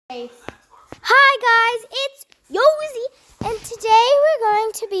Hi guys, it's Yosie, and today we're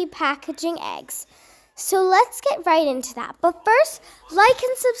going to be packaging eggs. So let's get right into that. But first, like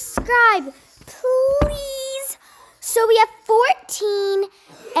and subscribe, please. So we have 14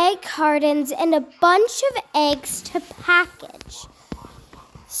 egg cartons and a bunch of eggs to package.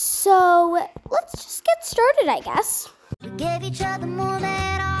 So let's just get started, I guess. We gave each other more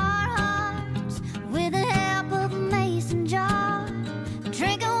than our hearts with the help of a mason jar.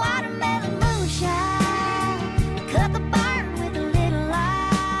 Drinking watermelon moonshine, cut the barn with a little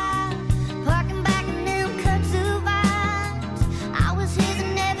light. Parking back in them kudzu vines. I was his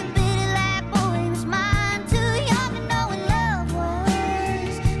and every bitty lad boy was mine. Too young to know what love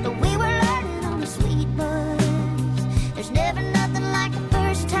was, but we were learning on the sweet buzz. There's never nothing like the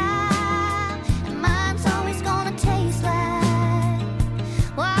first time, and mine's always gonna taste like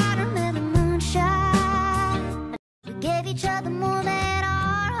watermelon moonshine. We gave each other more than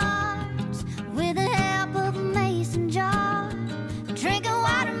our hearts with the help of a mason jar. Drinking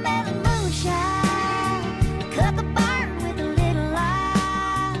watermelon moonshine, cut the barn with a little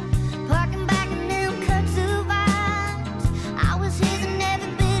light. Parking back in them kudzu vines. I was his and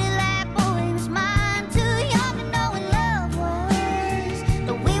every bitty lad boy was mine. Too young to know what love was,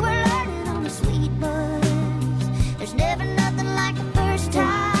 but we were learning on the sweet buzz. There's never nothing like the first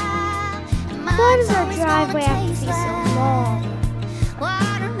time. Why does our driveway have to be so long?